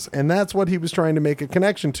houses. And that's what he was trying to make a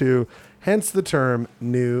connection to, hence the term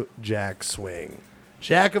New Jack Swing.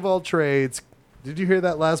 Jack of all trades. Did you hear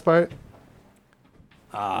that last part?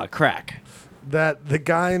 Crack. That the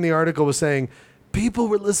guy in the article was saying people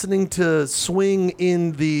were listening to swing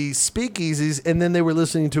in the speakeasies, and then they were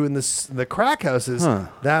listening to it in the crack houses. Huh.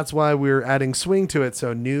 That's why we're adding swing to it.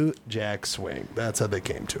 So New Jack Swing. That's how they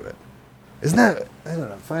came to it. Isn't that? I don't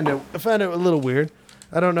know. I find it a little weird.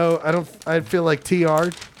 I don't know. I feel like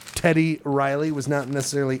Teddy Riley was not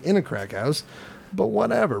necessarily in a crack house. But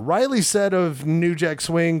whatever. Riley said of New Jack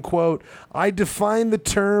Swing, quote, I define the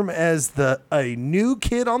term as a new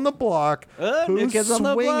kid on the block who's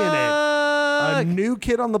swinging it. A new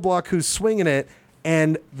kid on the block who's swinging it.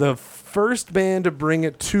 And the first band to bring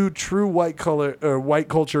it to true white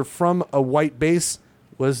culture from a white base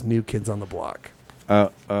was New Kids on the Block.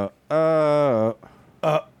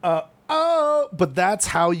 But that's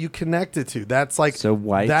how you connect it to. That's like So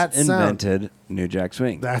White that invented New Jack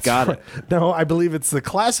Swing. That's Got right. it. No, I believe it's the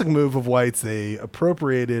classic move of whites. They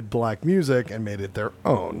appropriated black music and made it their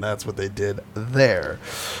own. That's what they did there.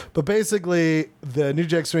 But basically, the New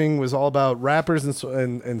Jack Swing was all about rappers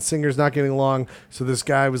and singers not getting along. So this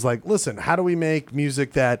guy was like, listen, how do we make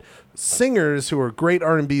music that singers who are great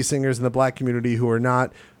R&B singers in the black community who are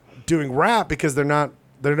not doing rap because they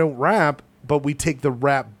don't rap, but we take the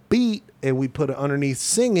rap beat and we put it underneath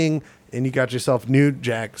singing, and you got yourself New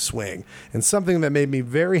Jack Swing. And something that made me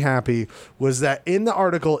very happy was that in the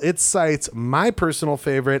article, it cites my personal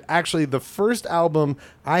favorite, actually the first album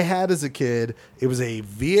I had as a kid. It was a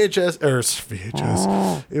VHS.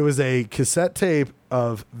 It was a cassette tape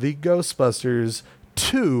of the Ghostbusters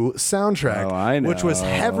 2 soundtrack, Oh, I know. which was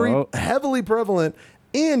heavily prevalent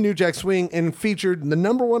in New Jack Swing and featured the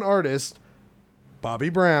number one artist, Bobby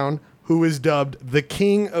Brown, who is dubbed the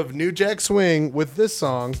King of New Jack Swing with this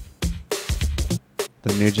song,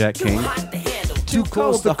 The New Jack King. Too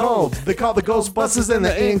Close to Cold. They call the Ghostbusters and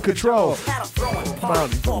they're in control.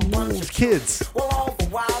 Kids.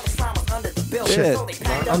 Shit.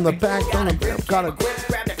 On the back, got it.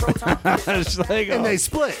 It's like, And they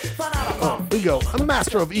split. We go, I'm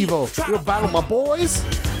master of evil. You'll battle my boys?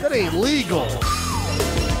 That ain't legal.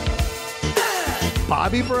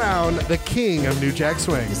 Bobby Brown, the King of New Jack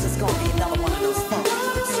Swing.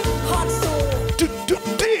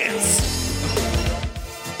 Dance!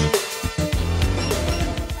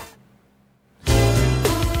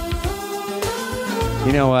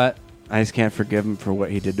 You know what? I just can't forgive him for what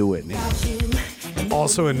he did to Whitney.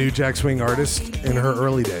 Also a New Jack Swing artist in her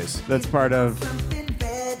early days. That's part of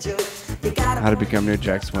How to Become New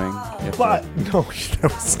Jack Swing. But no, that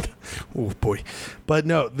was, oh boy. But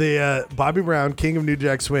no, the Bobby Brown, King of New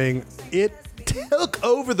Jack Swing, it took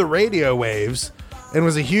over the radio waves and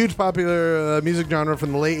was a huge popular music genre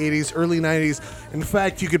from the late 80s, early 90s. In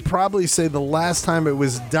fact, you could probably say the last time it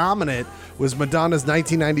was dominant was Madonna's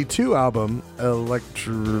 1992 album,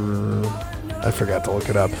 I forgot to look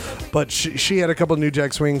it up. But she had a couple of New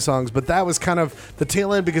Jack Swing songs, but that was kind of the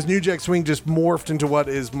tail end because New Jack Swing just morphed into what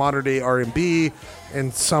is modern day R&B,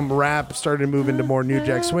 and some rap started to move into more New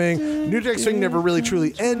Jack Swing. New Jack Swing never really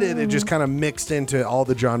truly ended. It just kind of mixed into all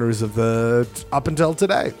the genres of the up until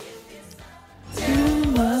today.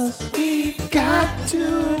 Got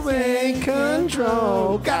to make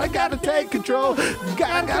control. Gotta take control.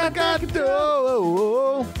 Gotta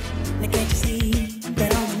control.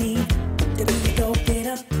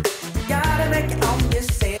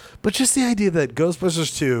 But just the idea that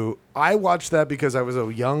Ghostbusters 2, I watched that because I was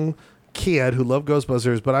a young kid who loved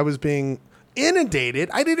Ghostbusters, but I was being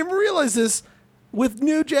inundated. I didn't even realize this with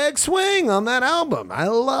New Jack Swing on that album. I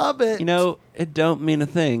love it. You know, it don't mean a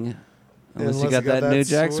thing unless you got that New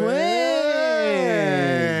Jack Swing.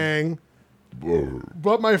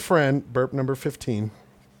 But my friend, burp number 15,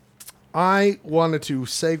 I wanted to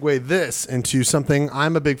segue this into something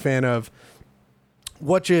I'm a big fan of,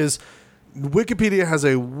 which is Wikipedia has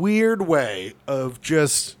a weird way of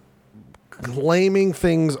just claiming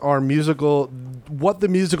things are musical, what the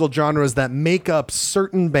musical genres that make up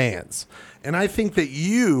certain bands. And I think that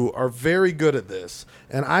you are very good at this.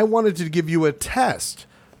 And I wanted to give you a test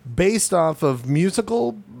based off of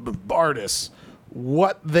musical artists,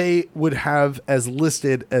 what they would have as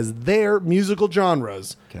listed as their musical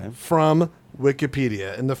genres from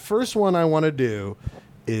Wikipedia. And the first one I want to do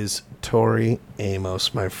is Tori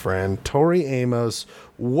Amos, my friend. Tori Amos,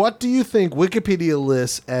 what do you think Wikipedia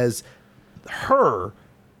lists as her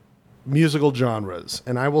musical genres?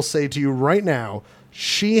 And I will say to you right now,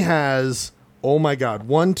 she has, oh my God,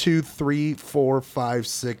 1, 2, 3, 4, 5,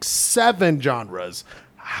 6, 7 genres.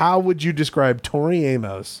 How would you describe Tori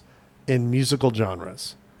Amos in musical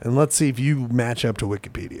genres? And let's see if you match up to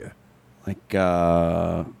Wikipedia. Like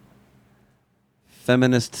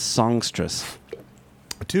feminist songstress.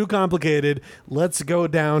 Too complicated. Let's go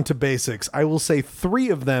down to basics. I will say 3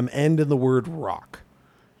 of them end in the word rock.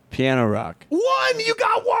 Piano rock. 1! You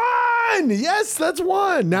got 1! Yes, that's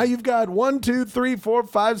 1. Now you've got 1, 2, 3, 4,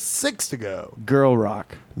 5, 6 to go. Girl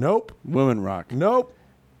rock. Nope. Woman rock. Nope.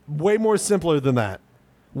 Way more simpler than that.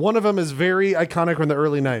 One of them is very iconic from the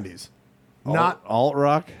early 90s. Not alt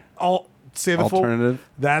rock. Say the full. Alternative.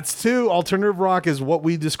 That's 2. Alternative rock is what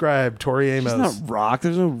we describe Tori Amos. She's not rock.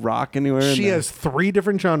 There's no rock anywhere. She has 3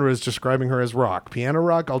 different genres describing her as rock. Piano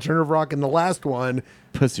rock, alternative rock, and the last one,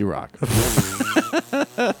 pussy rock.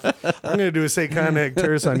 I'm going to do a satanic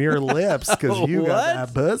curse on your lips because you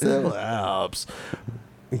got that pussy Mm. lips.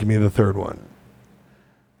 Give me the third one.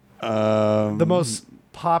 The most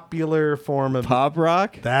popular form of pop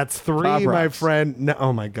rock. That's 3, Pop my rocks. friend. No,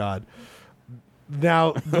 oh my God.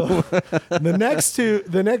 Now the next 2,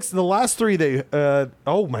 the last 3, they.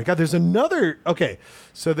 Oh my God, there's another. Okay,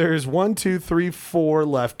 so there's 1, 2, 3, 4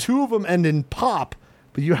 left. 2 of them end in pop,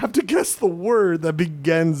 but you have to guess the word that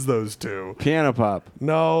begins those 2. Piano pop.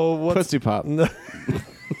 No, what's Pussy pop. No.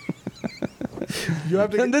 You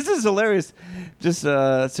have to. And this is hilarious. Just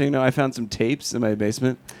so you know, I found some tapes in my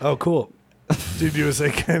basement. Oh, cool. Did you do a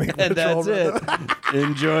satanic And ritual? that's it.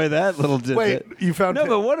 Enjoy that little tidbit. Wait, you found No,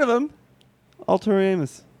 but one of them, Tori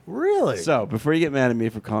Amos. Really? So before you get mad at me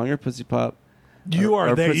for calling her Pussy Pop, You are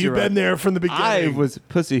or there. Pussy You've Rock. been there from the beginning. I was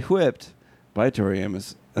pussy whipped by Tori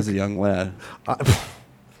Amos as a young lad.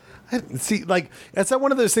 See, like, it's not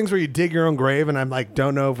one of those things where you dig your own grave, and I'm like,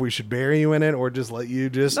 don't know if we should bury you in it or just let you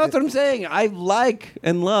just. That's what I'm saying. I like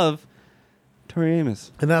and love Tori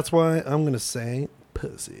Amos. And that's why I'm going to say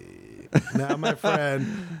pussy. Now, my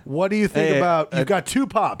friend, what do you think Hey, about? You've got two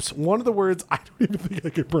pops. One of the words I don't even think I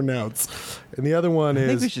can pronounce, and the other one I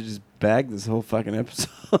think we is. should just bag this whole fucking episode.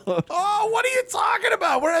 Oh, what are you talking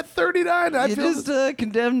about? We're at 39. I You feel just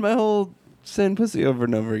condemned my whole saying pussy over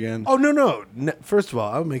and over again. Oh, no. First of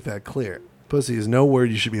all, I'll make that clear. Pussy is no word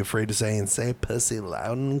you should be afraid to say, and say pussy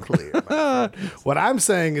loud and clear. My friend. What I'm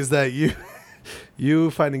saying is that you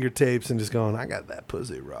finding your tapes and just going, I got that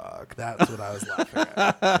pussy rock. That's what I was laughing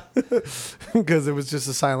at. Because it was just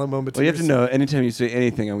a silent moment. Well, you have to know, anytime you say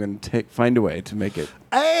anything, I'm going to find a way to make it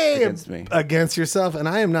Hey, against me. Against yourself. And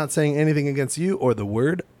I am not saying anything against you or the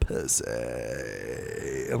word pussy.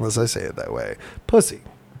 Unless I say it that way. Pussy.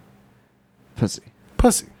 Pussy.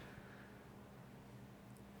 Pussy.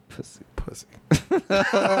 Pussy. Pussy.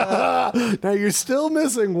 Now you're still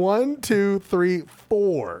missing 1, 2, 3,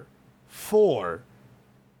 4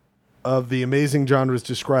 of the amazing genres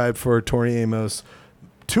described for Tori Amos.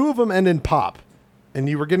 2 of them end in pop, and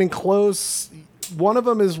you were getting close. One of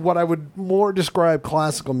them is what I would more describe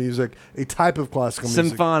classical music, a type of classical music.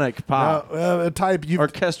 Symphonic pop. A type.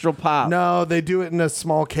 Orchestral pop. No, they do it in a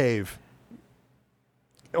small cave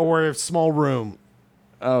or a small room.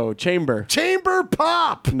 Oh, chamber. Chamber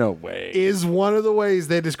pop. No way. Is one of the ways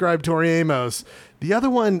they describe Tori Amos. The other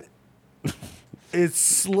one,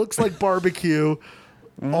 it looks like barbecue.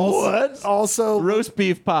 What? Also, Roast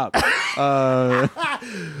beef pop.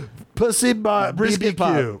 pussy Brisket BBQ.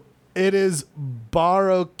 pop. It is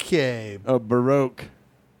baroque. Oh, Baroque.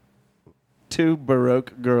 2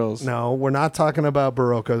 Baroque girls. No, we're not talking about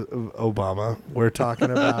Baroque Obama. We're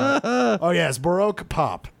talking about oh yes, Baroque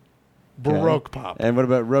pop. Okay. Baroque pop. And what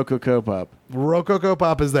about Rococo pop? Rococo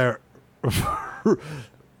pop is there.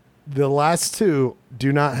 The last 2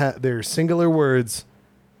 do not have. They're singular words.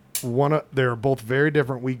 They're both very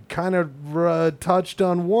different. We kind of touched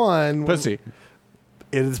on one. Pussy.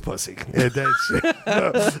 It is pussy.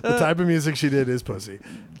 The type of music she did is pussy.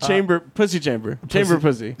 Chamber. Pussy chamber. Chamber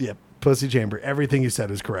pussy. Yep. Pussy chamber. Everything you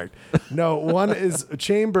said is correct. No, one is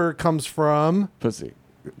chamber comes from. Pussy.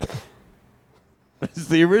 It's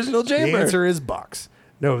the original chamber. The answer is box.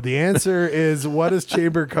 No, the answer is what does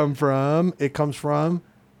chamber come from? It comes from.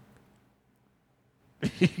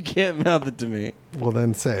 You can't mouth it to me. Well,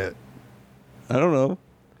 then say it. I don't know.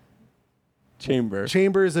 Chamber.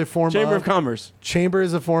 Chamber is a form Chamber of. of Commerce. Chamber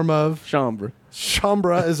is a form of. Chambre.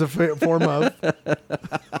 Chambra is a form of.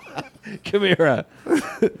 Chimera.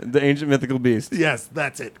 The ancient mythical beast. Yes,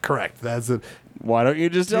 that's it. Correct. That's it. Why don't you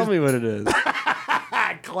just tell me what it is?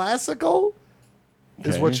 Classical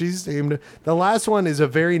is Okay. what she's named. The last one is a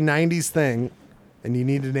very 90s thing, and you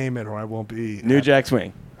need to name it or I won't be. New Jack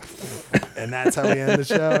Swing. And that's how we end the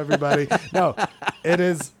show, everybody. No, it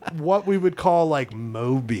is what we would call like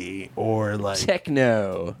Moby or like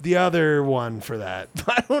Techno. the other one for that.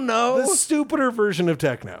 I don't know. The stupider version of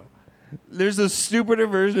techno. There's a stupider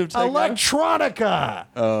version of techno. Electronica.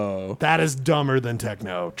 Oh. That is dumber than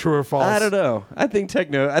techno. True or false? I don't know. I think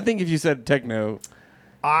techno. I think if you said techno,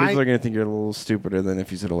 people are going to think you're a little stupider than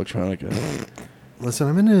if you said electronica. Listen,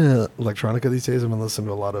 I'm into electronica these days. I'm gonna listen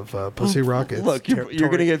to a lot of Pussy Rock. It's Look, you're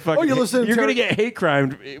going to get fucking. Oh, you listen. You're going to get hate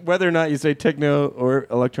crimed whether or not you say techno or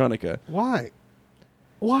electronica. Why?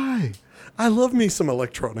 Why? I love me some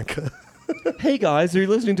electronica. Hey guys, are you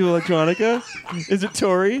listening to electronica? Is it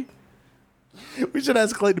Tori? We should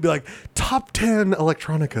ask Clayton to be like top 10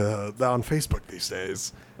 electronica on Facebook these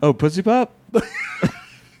days. Oh, Pussy Pop.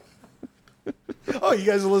 Oh, you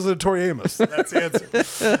guys are listening to Tori Amos. That's the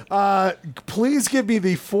answer. Please give me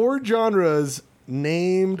the 4 genres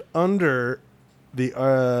named under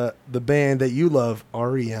the band that you love,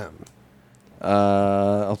 REM.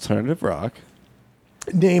 Alternative rock.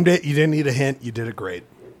 Named it. You didn't need a hint. You did it great.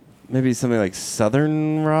 Maybe something like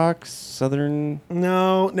southern rock, southern.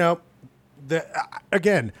 No.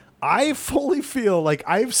 Again, I fully feel like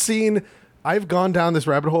I've gone down this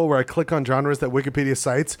rabbit hole where I click on genres that Wikipedia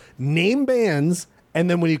cites, name bands, and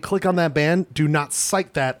then when you click on that band, do not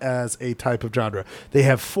cite that as a type of genre. They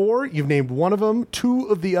have 4. You've named one of them. 2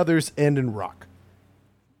 of the others end in rock.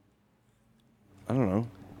 I don't know.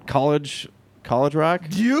 College rock.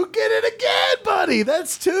 You get it again, buddy.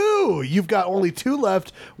 That's 2. You've got only 2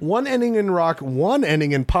 left. 1 ending in rock, 1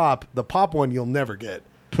 ending in pop. The pop one you'll never get.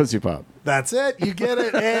 Pussy Pop. That's it. You get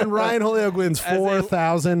it. And Ryan Holyoke wins As a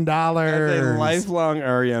 $4,000. lifelong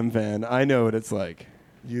REM fan, I know what it's like.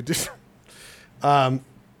 You just.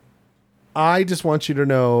 I just want you to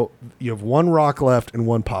know you have one rock left and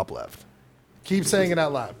one pop left. Keep saying it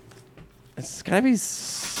out loud. It's gotta be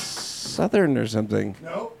Southern or something.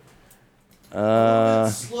 No. A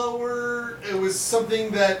bit slower. It was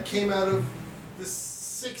something that came out of the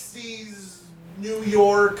 60s, New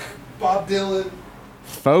York, Bob Dylan.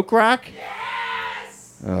 Folk rock?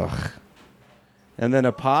 Yes! Ugh. And then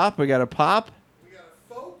a pop? We got a pop? We got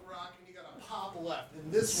a folk rock and you got a pop left.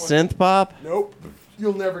 And this one. Synth pop? Nope.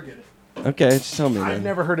 You'll never get it. Okay, just tell me then. I've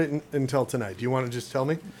never heard it until tonight. Do you want to just tell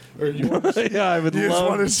me? Or you want to, Yeah, I would You just love.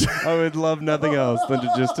 wanna say- I would love nothing else than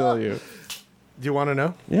to just tell you. do you want to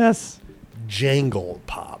know? Yes. Jangle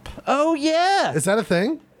pop. Oh yeah. Is that a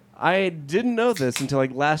thing? I didn't know this until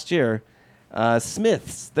like last year.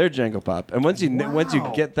 Smiths, they're jangle pop, and once you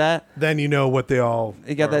get that, Then you know what they all.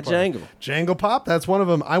 you got are that a part of. jangle. Jangle pop. That's one of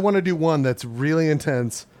them. I want to do one that's really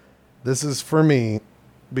intense. This is for me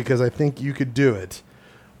because I think you could do it.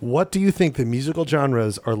 What do you think the musical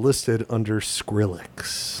genres are listed under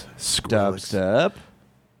Skrillex? Dubstep.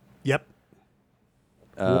 Yep.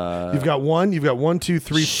 You've got one. You've got 1, 2,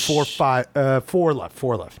 3, 4, 5. 4 left.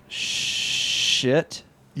 4 left. Shit.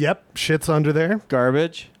 Yep. Shit's under there.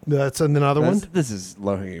 Garbage. That's another one. This is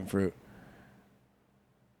low hanging fruit.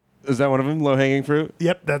 Is that one of them? Low hanging fruit.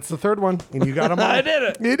 Yep. That's the third one. And you got them all. I did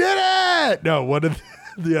it. You did it. No. What are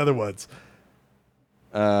the other ones?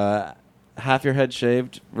 Half your head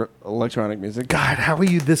shaved. Electronic music. God, how are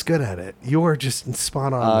you this good at it? You are just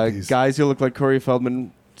spot on with these. Guys who look like Corey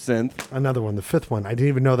Feldman. Synth. Another one, the fifth one. I didn't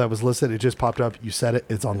even know that was listed. It just popped up. You said it.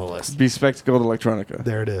 It's on the list. Bespectacled electronica.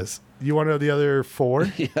 There it is. You want to know the other 4?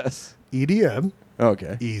 Yes. EDM,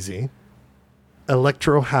 Okay. easy.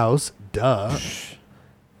 Electro house, duh.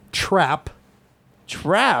 Trap,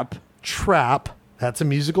 Trap. that's a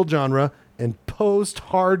musical genre. And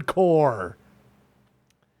post-hardcore.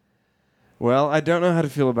 Well, I don't know how to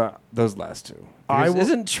feel about those last two. I will-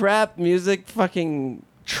 Isn't trap music fucking...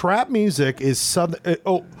 Trap music is southern.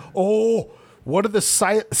 What are the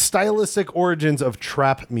stylistic origins of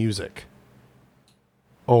trap music?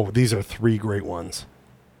 Oh, these are 3 great ones.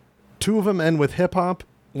 2 of them end with hip hop.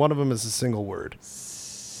 One of them is a single word.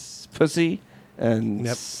 Pussy and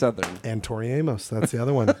Yep. Southern. And Tori Amos. That's the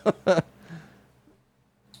other one.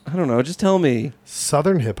 I don't know. Just tell me.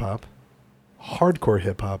 Southern hip hop, hardcore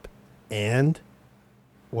hip hop, and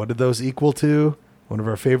what did those equal to? One of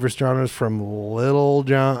our favorite genres from Little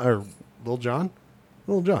John.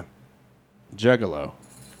 Juggalo.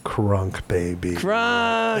 Crunk, baby.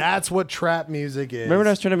 Crunk. That's what trap music is. Remember when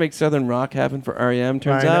I was trying to make Southern rock happen for REM?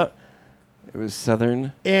 Turns I know. out it was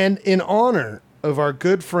Southern. And in honor of our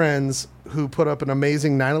good friends who put up an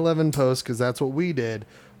amazing 9/11 post, because that's what we did,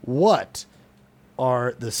 what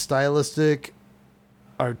are the stylistic,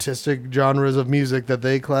 artistic genres of music that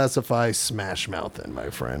they classify Smash Mouth in, my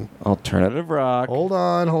friend? Alternative rock. Hold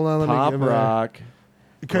on. Let Pop me give rock.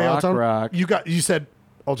 Okay, rock, rock. You said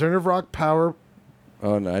alternative rock, power.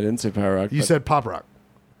 Oh, no. I didn't say power rock. You but said pop rock.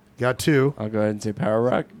 Got 2. I'll go ahead and say power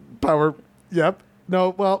rock. Power. Yep.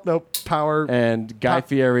 No. Power. And Guy Pop-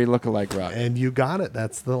 Fieri lookalike rock. And you got it.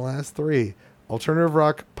 That's the last 3. Alternative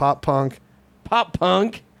rock, pop punk, Pop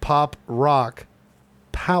punk. pop rock,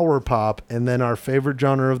 power pop, and then our favorite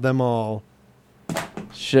genre of them all,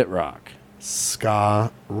 Shit rock.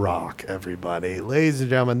 ska rock, everybody. Ladies and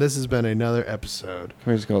gentlemen, this has been another episode.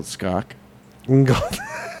 Can we just call it Skok?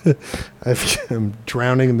 I'm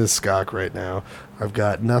drowning in this skok right now. I've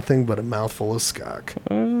got nothing but a mouthful of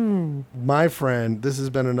skok. My friend, this has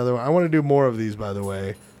been another one. I want to do more of these, by the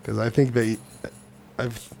way, because I think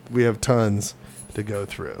we have tons to go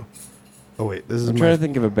through. Oh, wait. This is I'm trying to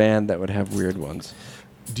think of a band that would have weird ones.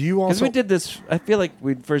 Do you Because also... we did this, I feel like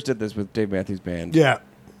we first did this with Dave Matthews Band. Yeah.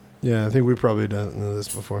 I think we probably done this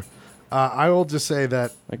before. I will just say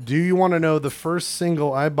that, do you want to know the first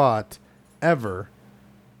single I bought ever,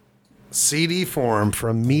 CD form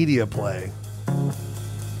from Media Play?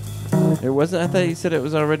 It wasn't, I thought you said it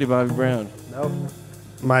was already Bobby Brown. Nope.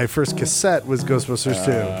 My first cassette was Ghostbusters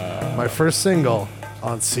 2. My first single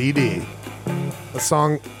on CD. A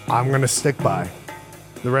song I'm going to stick by.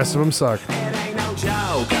 The rest of them suck.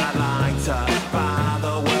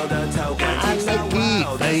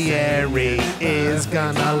 Fieri is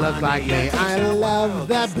gonna look like me. I love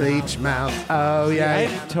that bleach mouth. Oh, yeah.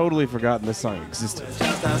 I've totally forgotten this song existed.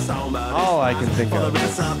 All I can think of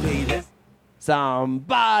is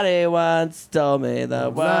somebody once told me the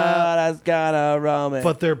world has got a romance.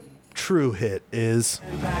 But their true hit is.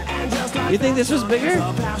 You think this was bigger?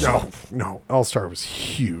 No. All Star was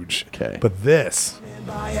huge. Okay. But this,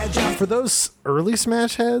 for those early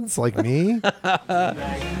Smash heads like me,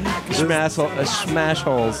 Smash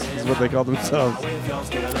holes is what they call themselves.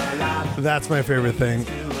 that's my favorite thing.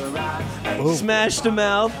 Ooh. Smash the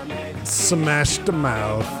mouth. Smash the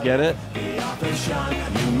mouth. Get it?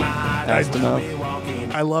 Ass to mouth.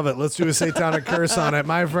 I love it. Let's do a satanic curse on it.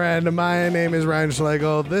 My friend, my name is Ryan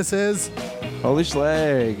Schlegel. This is, Holy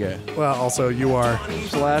Schlag. well, also you are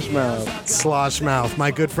Slash mouth. Slosh Mouth,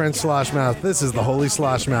 my good friend Slosh Mouth. This is the Holy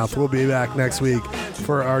Slosh Mouth. We'll be back next week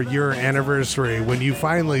for our year anniversary when you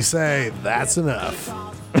finally say, that's enough.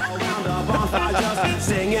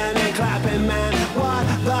 Singing and clapping, man. What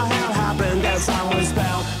the hell happened? That song was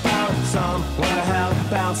spelled out. Some were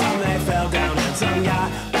hellbound, some they fell down, and some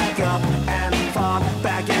got back up and fought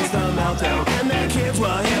back against the meltdown. And their kids were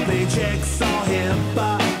hippie chicks, all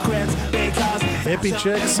hypocrites, because Hippie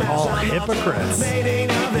chicks, all hypocrites. Fading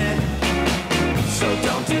of it. So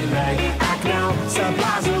don't delay, act now.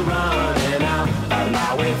 Supplies are running out.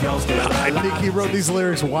 Allow if you're still alive. I think he wrote these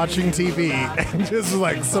lyrics watching TV and just was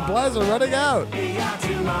like, supplies are running out.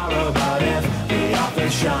 Tomorrow, but if the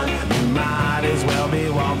author's shun, you might as well be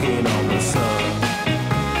walking on the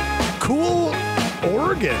sun. Cool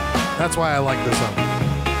organ. That's why I like this song.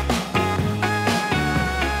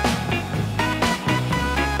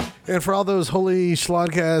 And for all those Holy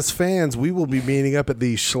Schlodcast fans, we will be meeting up at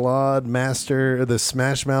the Schlod Master, the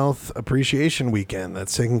Smash Mouth Appreciation Weekend.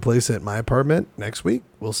 That's taking place at my apartment next week.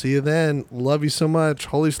 We'll see you then. Love you so much.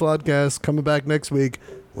 Holy Schlodcast coming back next week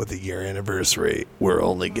with a year anniversary. We're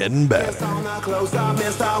only getting better. On the close up,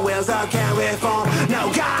 Mr. Wills, I can't reform.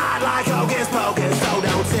 No God like Hocus Pocus, so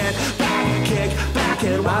don't sit back, kick back,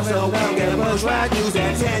 and watch the world get bushwhacked. Use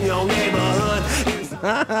that in your neighborhood.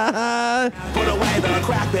 Put away the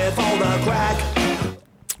crack before the crack.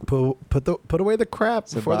 Put away the crap.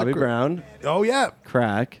 So before Bobby the Brown, Oh, yeah.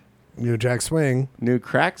 crack, New Jack Swing. new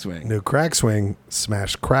crack swing. New crack swing.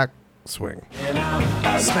 Smash crack swing.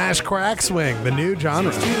 Smash crack swing. The new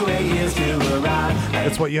genre. 2 years to arrive.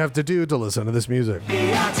 It's what you have to do to listen to this music.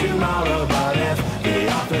 Tomorrow, but if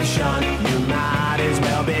the author's shun, you might as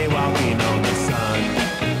well be walking on the sun.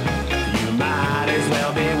 You might as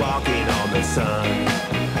well be walking on the sun.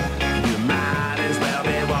 You might as well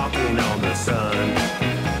be walking on the sun.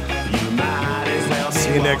 You might as well be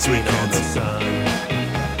See you next walking week, on the kids. sun.